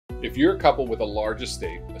If you're a couple with a large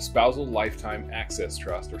estate, a Spousal Lifetime Access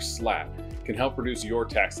Trust, or SLAT, can help reduce your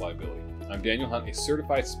tax liability. I'm Daniel Hunt, a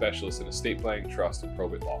certified specialist in estate planning, trust, and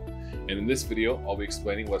probate law. And in this video, I'll be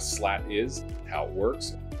explaining what a SLAT is, how it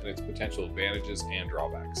works, and its potential advantages and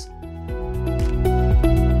drawbacks.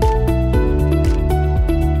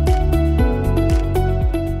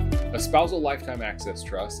 A Spousal Lifetime Access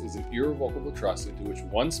Trust is an irrevocable trust into which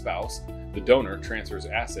one spouse, the donor, transfers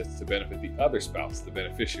assets to benefit the other spouse, the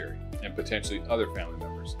beneficiary, and potentially other family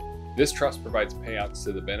members. This trust provides payouts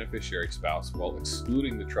to the beneficiary spouse while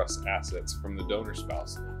excluding the trust's assets from the donor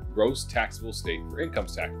spouse, gross taxable estate, for income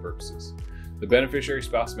tax purposes. The beneficiary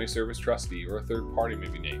spouse may serve as trustee, or a third party may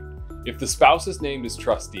be named. If the spouse is named as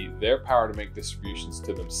trustee, their power to make distributions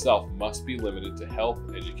to themselves must be limited to health,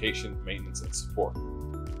 education, maintenance, and support.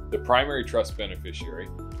 The primary trust beneficiary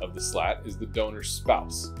of the SLAT is the donor's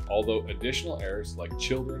spouse, although additional heirs like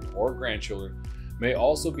children or grandchildren may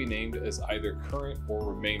also be named as either current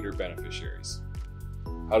or remainder beneficiaries.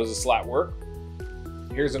 How does a SLAT work?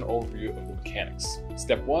 Here's an overview of the mechanics.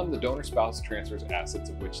 Step 1, the donor spouse transfers assets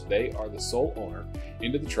of which they are the sole owner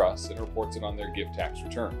into the trust and reports it on their gift tax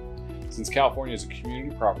return. Since California is a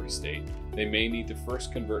community property state, they may need to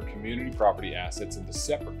first convert community property assets into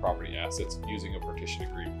separate property assets using a partition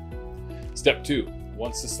agreement. Step 2,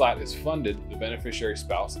 once the SLAT is funded, the beneficiary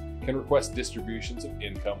spouse can request distributions of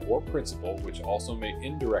income or principal, which also may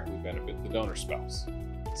indirectly benefit the donor spouse.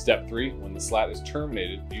 Step 3, when the SLAT is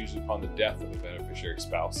terminated, usually upon the death of the beneficiary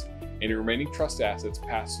spouse, any remaining trust assets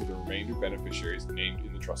pass to the remainder beneficiaries named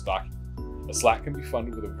in the trust document. A SLAT can be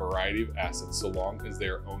funded with a variety of assets so long as they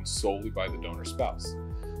are owned solely by the donor spouse,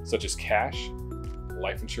 such as cash,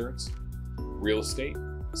 life insurance, real estate,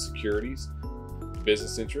 securities,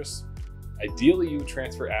 business interests. Ideally, you would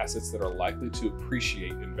transfer assets that are likely to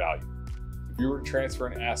appreciate in value. If you were to transfer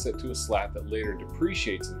an asset to a SLAT that later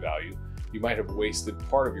depreciates in value, you might have wasted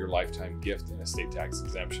part of your lifetime gift in estate tax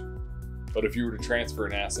exemption. But if you were to transfer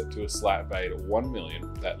an asset to a SLAT valued at $1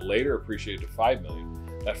 million that later appreciated to $5 million,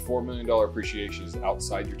 that $4 million appreciation is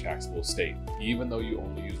outside your taxable estate, even though you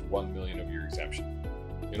only use $1 million of your exemption.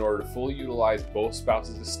 In order to fully utilize both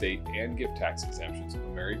spouses' estate and gift tax exemptions, a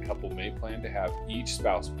married couple may plan to have each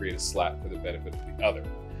spouse create a SLAT for the benefit of the other.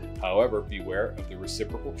 However, beware of the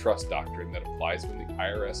reciprocal trust doctrine that applies when the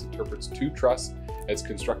IRS interprets two trusts as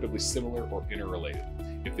constructively similar or interrelated.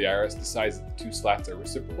 If the IRS decides that the two SLATs are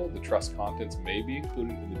reciprocal, the trust contents may be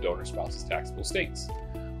included in the donor spouse's taxable estates.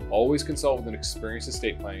 Always consult with an experienced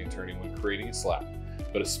estate planning attorney when creating a SLAT,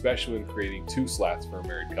 but especially when creating two SLATs for a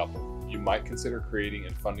married couple. You might consider creating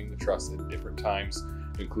and funding the trust at different times,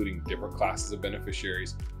 including different classes of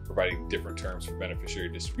beneficiaries, providing different terms for beneficiary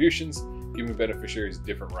distributions, giving beneficiaries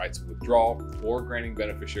different rights of withdrawal, or granting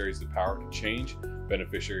beneficiaries the power to change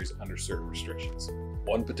beneficiaries under certain restrictions.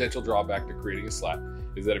 One potential drawback to creating a SLAT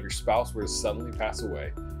is that if your spouse were to suddenly pass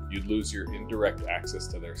away, you'd lose your indirect access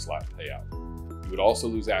to their SLAT payout. You would also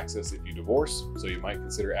lose access if you divorce, so you might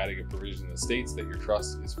consider adding a provision that states that your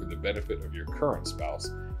trust is for the benefit of your current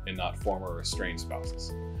spouse and not former or estranged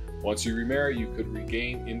spouses. Once you remarry, you could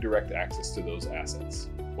regain indirect access to those assets.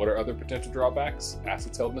 What are other potential drawbacks?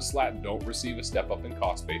 Assets held in a SLAT don't receive a step-up in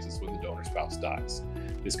cost basis when the donor spouse dies.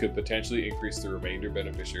 This could potentially increase the remainder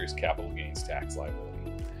beneficiary's capital gains tax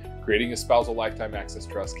liability. Creating a Spousal Lifetime Access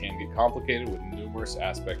Trust can get complicated with numerous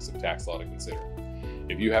aspects of tax law to consider.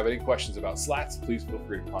 If you have any questions about SLATs, please feel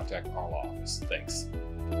free to contact our law office. Thanks.